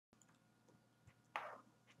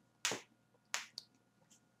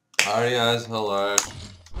Alright guys, hello.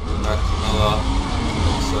 Welcome back to another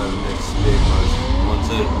episode of Next Big Most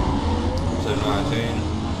Wanted, episode 19.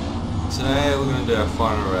 Today we're going to do our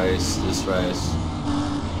final race, this race.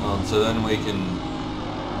 So then we can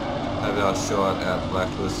have our shot at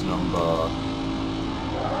blacklist number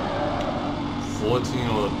 14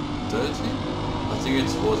 or 13? I think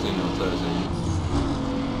it's 14 or 13.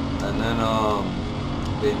 And then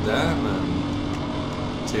beat them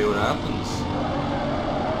and see what happens.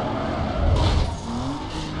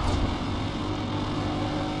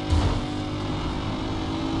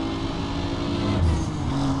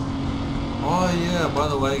 Oh yeah, by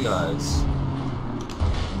the way guys,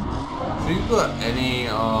 if you've got any if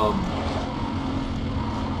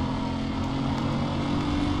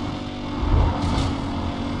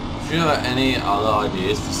you have any other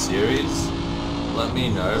ideas for series, let me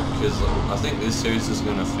know, because I think this series is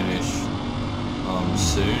going to finish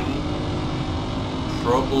soon,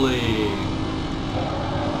 probably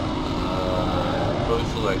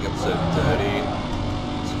for like episode 30.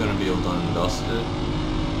 It's going to be all done and dusted.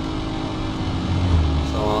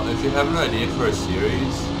 So if you have an idea for a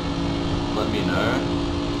series, let me know.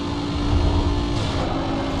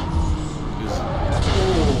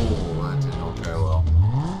 Oh, that did not go well.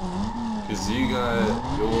 Because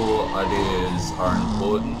your ideas are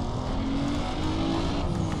important.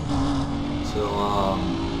 So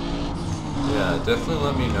yeah, definitely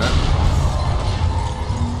let me know.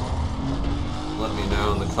 Let me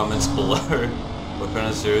know in the comments below what kind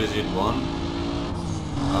of series you'd want.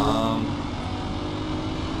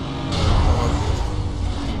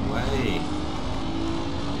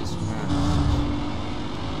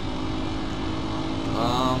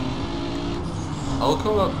 I'll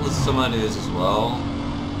come up with some ideas as well,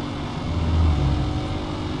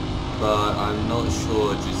 but I'm not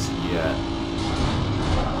sure just yet.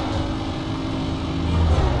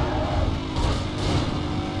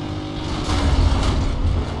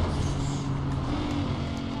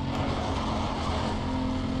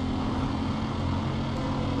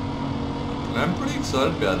 I'm pretty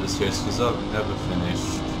excited about this race because I've never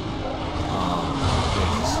finished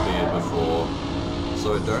Sphere before. So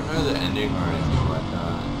I don't know the ending or anything like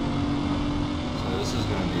that. So this is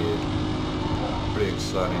going to be pretty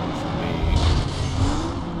exciting for me.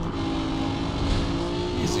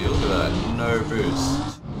 Easy, look at that. No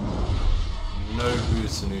boost. No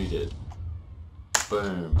boost needed.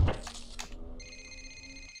 Boom.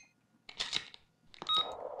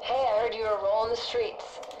 Hey, I heard you were rolling the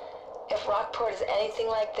streets. If Rockport is anything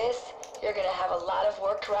like this, you're going to have a lot of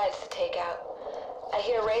worked rides to take out. I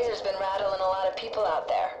hear Razor's been rattling a lot of people out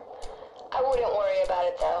there. I wouldn't worry about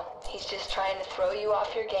it though. He's just trying to throw you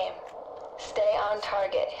off your game. Stay on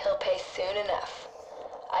target. He'll pay soon enough.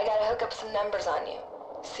 I gotta hook up some numbers on you.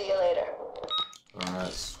 See you later.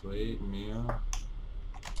 Alright, sweet, Mia.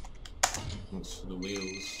 Thanks for the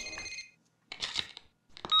wheels.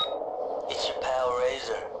 It's your pal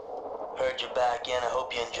Razor. Heard you're back in. I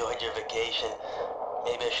hope you enjoyed your vacation.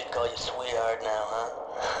 Maybe I should call you sweetheart now, huh?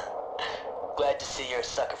 Glad to see you're a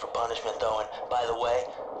sucker for punishment, though, and by the way,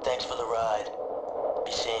 thanks for the ride.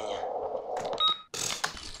 Be seeing you.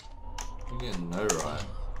 I'm getting no ride.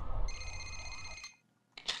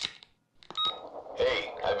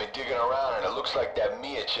 Hey, I've been digging around and it looks like that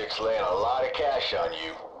Mia chick's laying a lot of cash on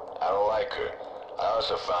you. I don't like her. I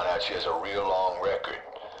also found out she has a real long record.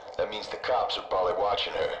 That means the cops are probably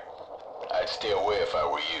watching her. I'd stay away if I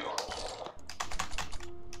were you.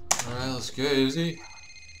 Alright, let's go, Izzy.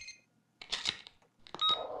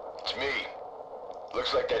 It's me.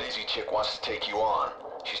 Looks like that Izzy chick wants to take you on.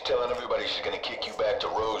 She's telling everybody she's gonna kick you back to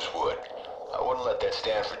Rosewood. I wouldn't let that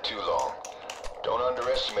stand for too long. Don't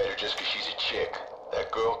underestimate her just 'cause she's a chick. That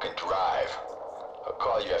girl can drive. I'll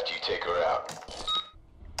call you after you take her out.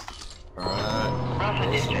 Alright.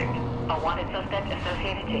 Rosewood District. A wanted suspect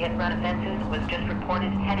associated to hit-and-run offenses was just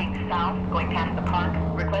reported heading south, going past the park,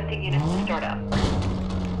 requesting units to start up.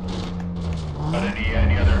 Got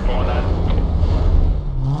any other info on that?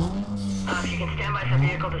 If you can stand by for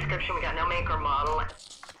vehicle description, we got no make or model.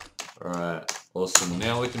 Alright, awesome.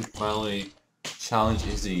 Now we can finally challenge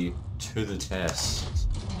Izzy to the test.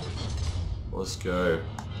 Let's go.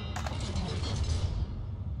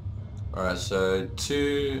 Alright, so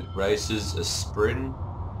 2 races, a sprint,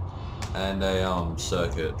 and a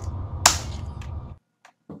circuit.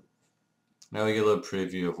 Now we get a little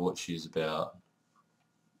preview of what she's about.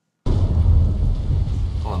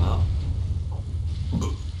 Oh no.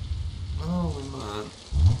 Oh man.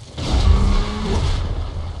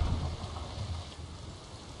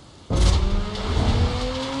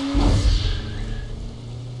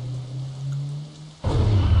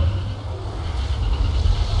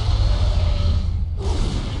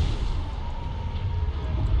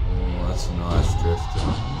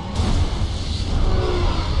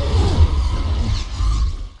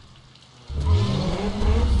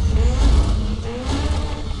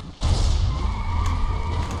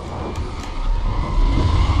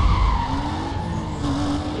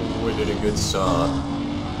 start.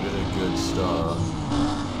 We did a good start.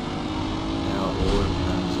 Now all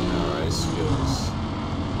depends on our race skills.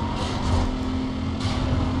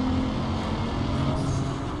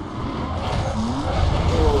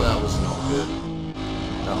 Oh, that was not good.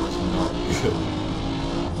 That was not good.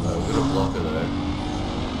 We're gonna block it though.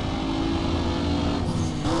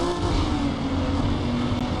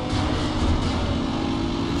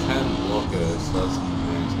 We can block it, so that's an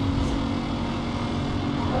advantage.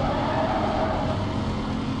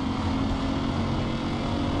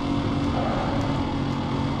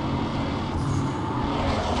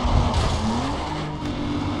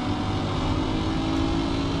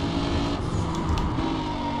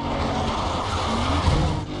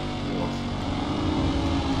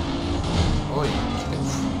 Oh, you can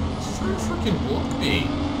freaking block me.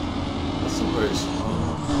 That's not very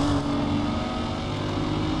smart.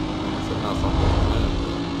 I don't know if I'm blocking it,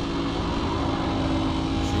 but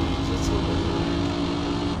jeez, that's a little bit weird.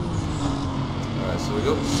 Alright, so we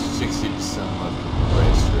got 60% left of the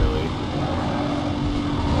race, really.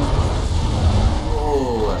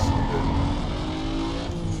 Oh, that's not good.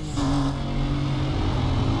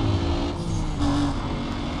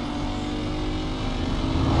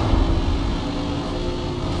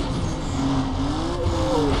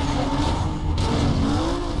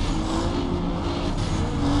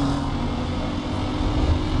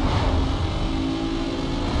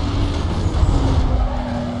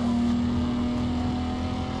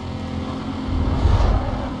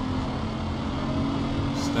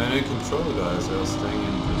 Staying in control, guys. They're staying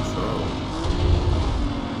in control.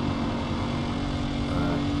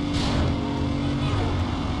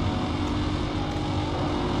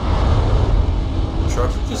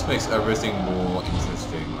 Traffic just makes everything more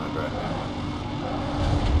interesting, I reckon.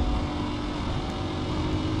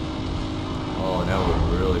 Oh, now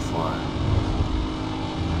we're really flying.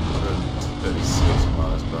 136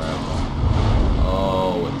 miles per hour.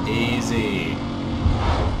 Oh, easy.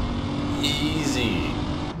 Easy.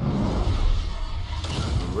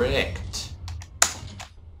 Wrecked.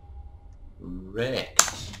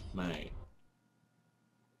 Wrecked, mate.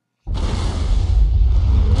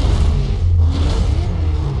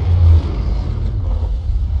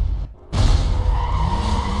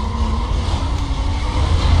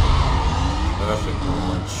 Perfect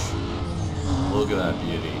launch. Look at that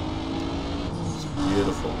beauty. It's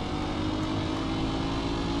beautiful.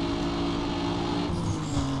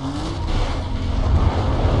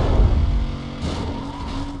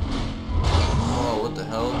 Oh, what the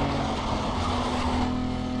hell?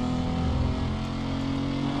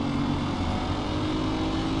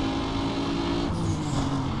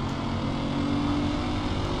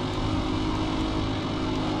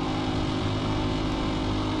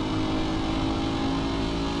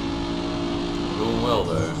 Doing well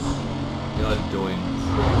though. You're doing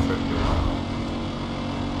pretty freaking well.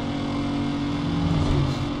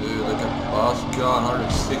 Dude, look at fast gun,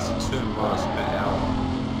 162 miles per hour.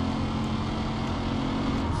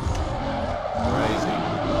 Crazy.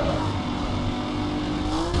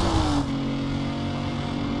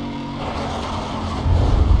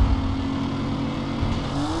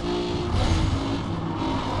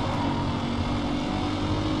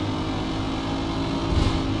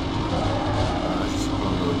 Just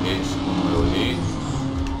one little hit, just one little hit.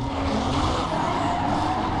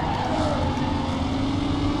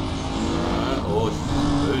 Alright, oh, she's a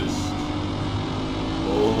boost.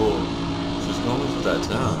 Oh, she's going for that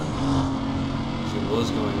turn. She was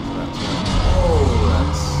going for that turn. Oh,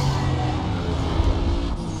 that's really good.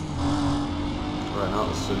 Right now,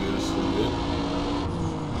 it's so good, it's so good.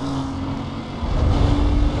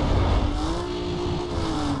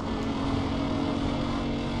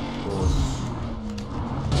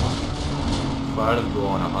 If I'd have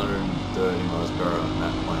gone 130 miles per hour on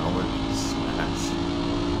that point, I would have been smashed.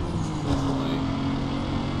 Definitely.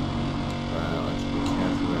 Right, let's be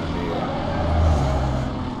careful around here.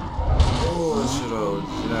 Oh, that's what I was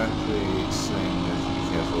exactly saying we have to be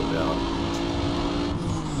careful about.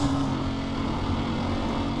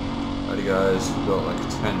 Alrighty guys, we've got like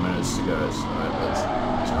 10 minutes to go, so let's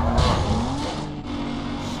jump.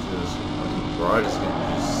 Just, the bride is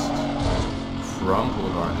getting just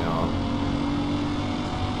crumpled right now.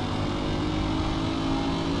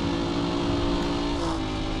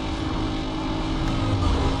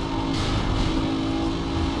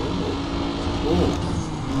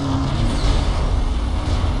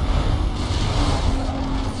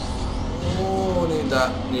 Oh, needed that,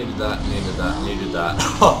 needed that, needed that, needed that.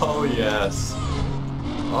 Oh, yes.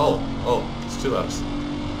 Oh, it's 2 laps.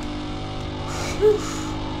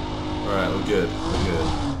 Alright, we're good, we're good.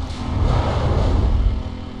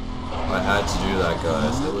 I had to do that,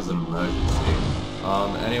 guys. It was an emergency.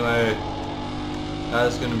 Anyway,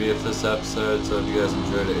 that's going to be it for this episode. So if you guys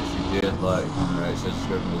enjoyed it, if you did, like, share,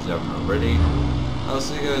 subscribe if you haven't already. I'll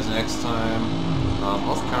see you guys next time.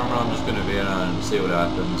 Off camera, I'm just going to be in and see what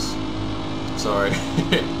happens. Sorry.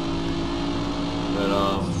 But,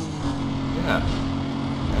 yeah.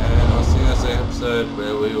 And I'll see you guys next episode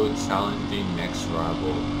where we will challenge the next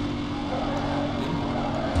rival.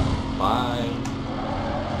 Bye.